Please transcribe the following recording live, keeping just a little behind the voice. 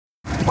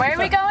Where are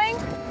we going?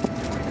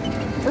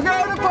 We're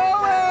going to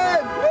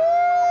Poland!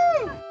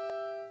 Woo!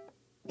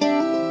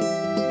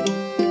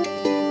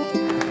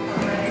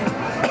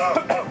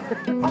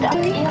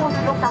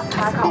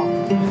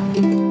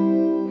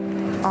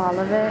 All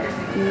of it.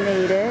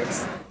 Made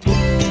it.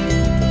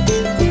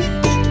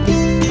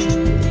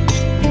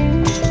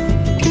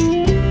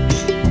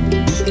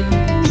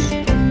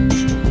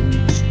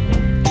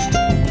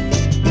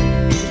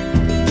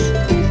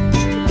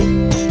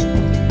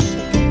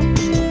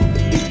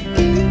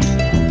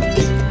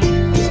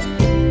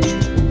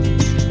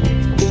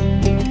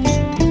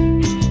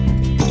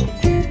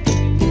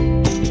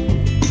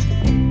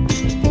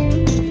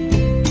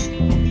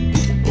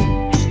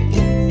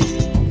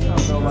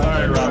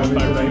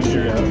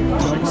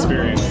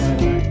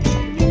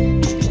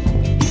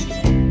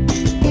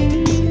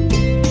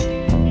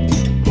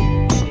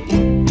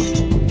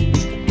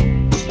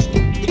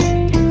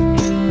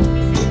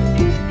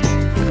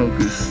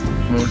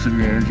 Most of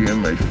your energy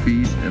on my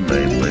feet and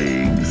my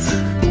legs.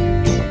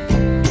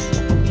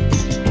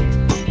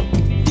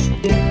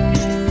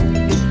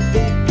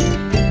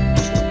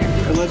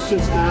 And let's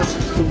just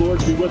ask the Lord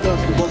to be with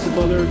us, the Blessed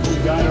Mother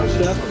to guide our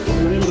steps.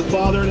 In the name of the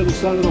Father, and of the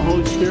Son, and of the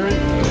Holy Spirit.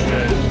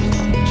 Amen.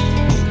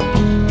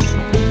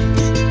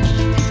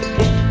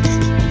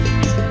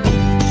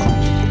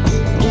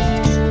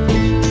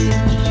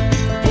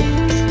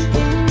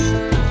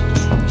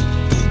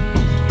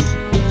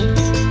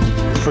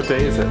 What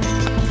day is it?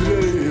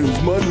 Today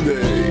is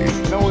Monday.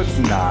 No, it's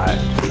not.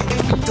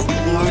 Don't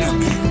lie to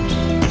me.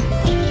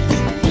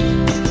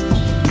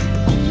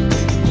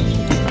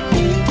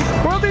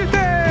 World Day!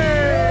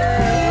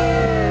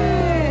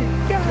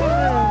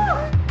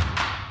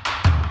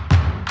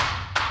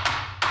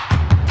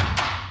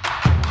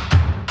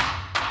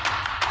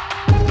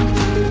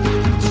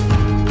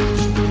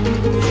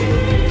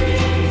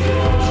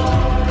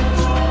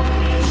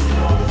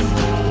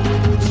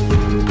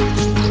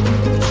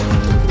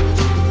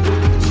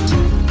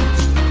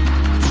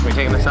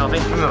 Taking the selfie?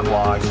 I'm gonna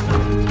vlog.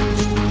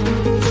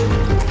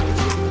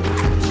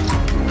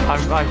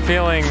 I'm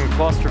feeling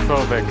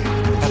claustrophobic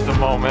at the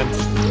moment.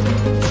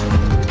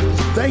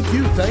 Thank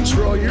you. Thanks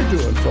for all you're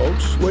doing,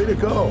 folks. Way to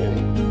go.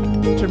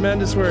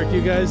 Tremendous work,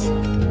 you guys.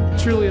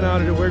 Truly an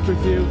honor to work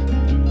with you.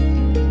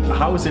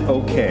 How is it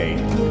okay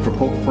for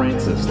Pope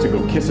Francis to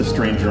go kiss a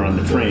stranger on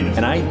the train,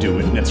 and I do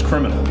it, and it's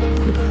criminal?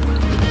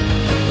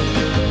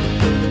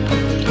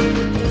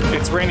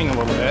 It's raining a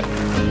little bit.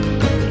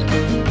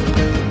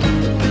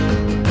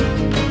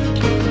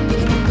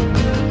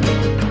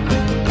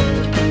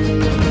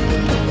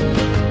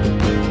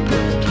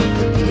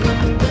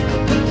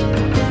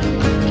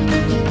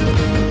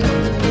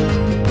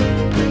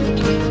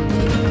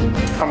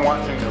 I'm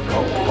watching the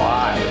Pope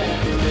live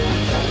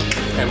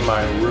in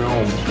my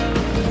room.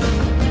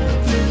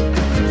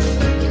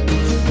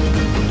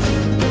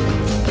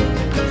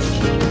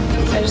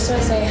 I just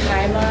want to say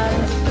hi, Mom.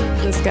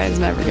 This guy's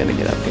never gonna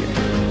get up here.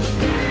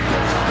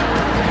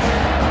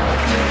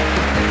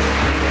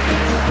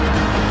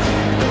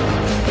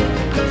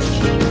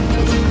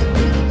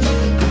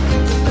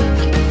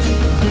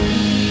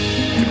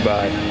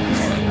 Goodbye.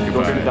 Go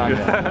to the doctor.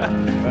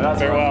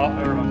 Farewell.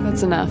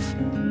 That's enough.